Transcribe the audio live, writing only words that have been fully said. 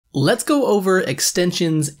Let's go over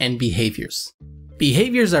extensions and behaviors.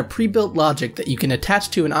 Behaviors are pre-built logic that you can attach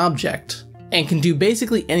to an object and can do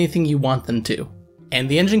basically anything you want them to. And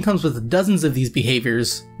the engine comes with dozens of these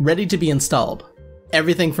behaviors ready to be installed.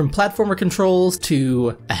 Everything from platformer controls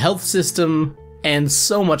to a health system and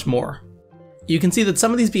so much more. You can see that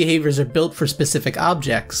some of these behaviors are built for specific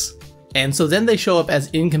objects, and so then they show up as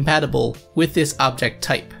incompatible with this object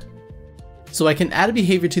type. So I can add a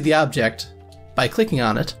behavior to the object by clicking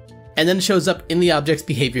on it, and then it shows up in the object's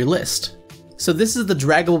behavior list. So this is the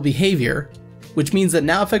draggable behavior, which means that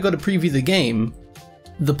now if I go to preview the game,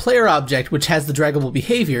 the player object, which has the draggable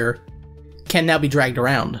behavior, can now be dragged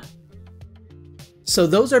around. So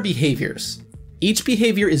those are behaviors. Each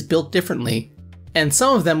behavior is built differently, and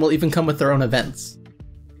some of them will even come with their own events.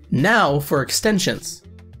 Now for extensions.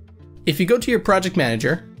 If you go to your project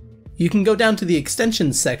manager, you can go down to the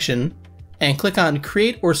extensions section and click on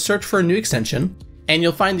create or search for a new extension, and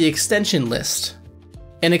you'll find the extension list.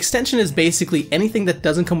 An extension is basically anything that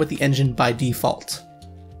doesn't come with the engine by default.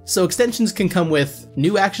 So extensions can come with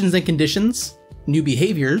new actions and conditions, new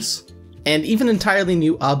behaviors, and even entirely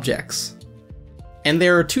new objects. And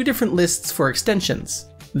there are two different lists for extensions.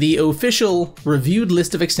 The official reviewed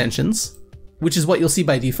list of extensions, which is what you'll see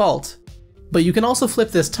by default, but you can also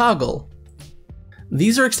flip this toggle.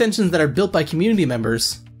 These are extensions that are built by community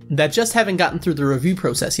members that just haven't gotten through the review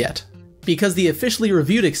process yet, because the officially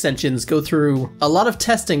reviewed extensions go through a lot of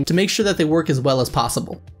testing to make sure that they work as well as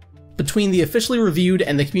possible. Between the officially reviewed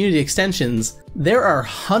and the community extensions, there are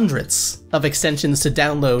hundreds of extensions to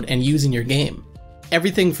download and use in your game.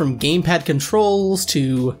 Everything from gamepad controls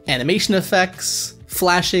to animation effects,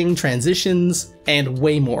 flashing, transitions, and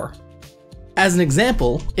way more. As an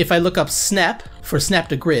example, if I look up Snap for Snap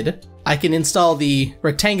to Grid, I can install the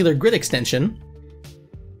rectangular grid extension,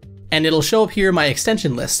 and it'll show up here my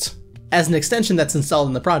extension list as an extension that's installed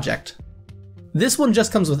in the project. This one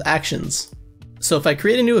just comes with actions. So if I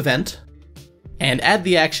create a new event and add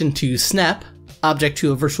the action to snap object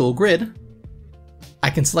to a virtual grid, I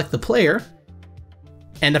can select the player,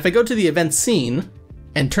 and if I go to the event scene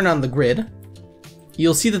and turn on the grid,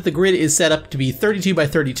 you'll see that the grid is set up to be 32 by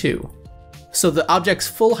 32. So the object's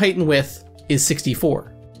full height and width is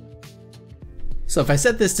 64. So if I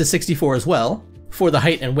set this to 64 as well, for the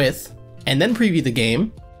height and width, and then preview the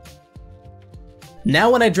game,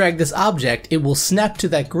 now when I drag this object, it will snap to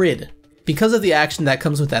that grid because of the action that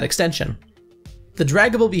comes with that extension. The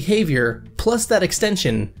draggable behavior plus that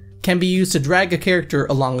extension can be used to drag a character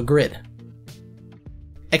along a grid.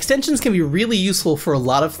 Extensions can be really useful for a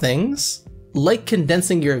lot of things, like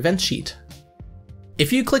condensing your event sheet.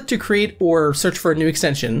 If you click to create or search for a new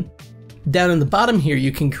extension, down in the bottom here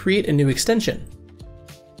you can create a new extension.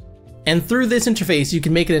 And through this interface you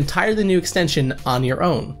can make an entirely new extension on your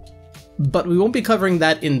own. But we won't be covering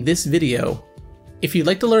that in this video. If you'd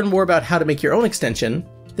like to learn more about how to make your own extension,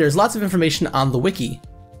 there's lots of information on the wiki.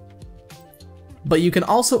 But you can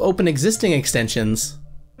also open existing extensions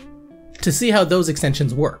to see how those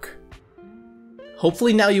extensions work.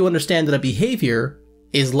 Hopefully now you understand that a behavior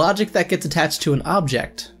is logic that gets attached to an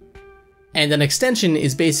object, and an extension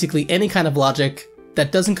is basically any kind of logic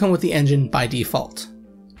that doesn't come with the engine by default.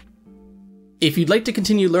 If you'd like to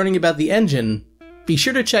continue learning about the engine, be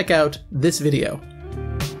sure to check out this video.